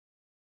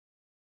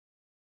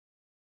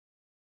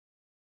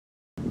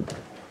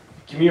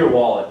Give me your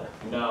wallet.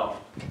 No.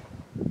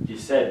 He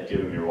said give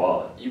him your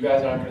wallet. You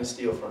guys aren't gonna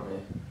steal from me.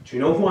 Do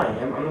you know who I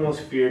am? I'm the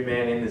most feared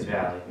man in this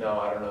valley. No,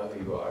 I don't know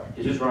who you are.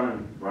 He's just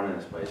running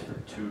this place for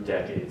 2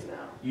 decades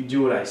now. You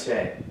do what I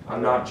say.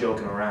 I'm not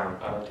joking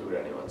around. I don't do what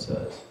anyone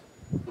says.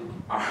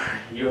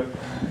 Alright, you...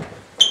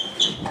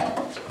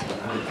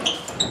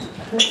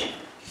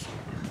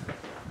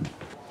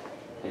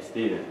 Hey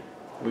Steven,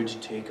 Where'd you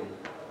take him?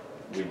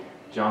 we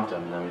jumped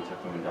him and then we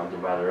took him and dumped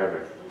him by the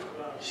river.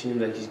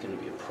 Seems like he's gonna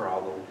be a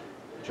problem.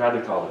 We tried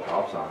to call the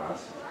cops on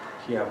us.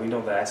 Yeah, we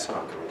know that's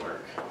not gonna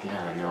work.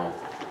 Yeah, I know.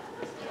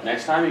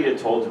 Next time you get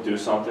told to do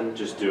something,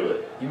 just do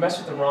it. You messed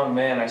with the wrong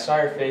man. I saw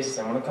your faces.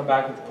 I want to come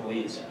back with the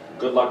police.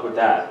 Good luck with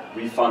that.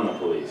 We fund the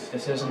police.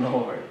 This isn't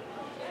over.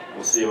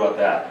 We'll see about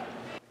that.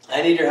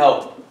 I need your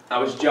help. I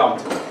was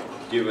jumped.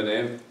 Do you have a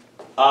name?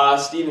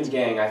 Steven's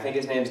gang. I think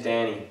his name's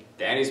Danny.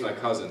 Danny's my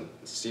cousin.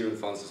 Steven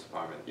funds this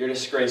apartment. You're a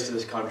disgrace to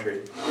this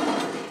country.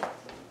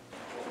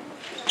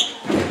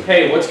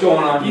 Hey, what's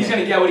going on He's here?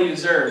 gonna get what he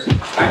deserves.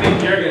 I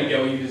think you're gonna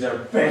get what you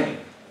deserve. Bang!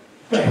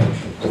 Bang!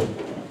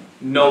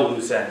 No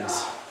loose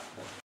ends.